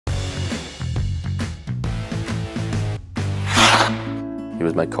He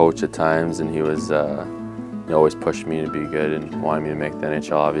was my coach at times, and he was he always pushed me to be good and wanted me to make the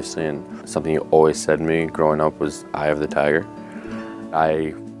NHL, obviously. And something he always said to me growing up was, "Eye of the Tiger."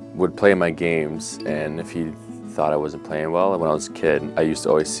 I would play my games, and if he thought I wasn't playing well, when I was a kid, I used to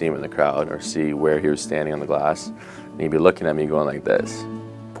always see him in the crowd or see where he was standing on the glass. And he'd be looking at me going like this,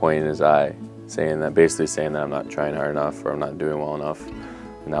 pointing his eye, basically saying that I'm not trying hard enough or I'm not doing well enough.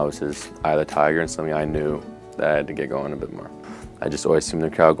 And that was his eye of the tiger, and something I knew that I had to get going a bit more. I just always see him in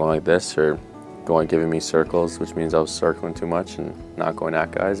the crowd going like this, or giving me circles, which means I was circling too much and not going at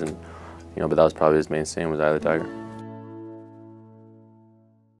guys. And but that was probably his main saying, was eye of the tiger.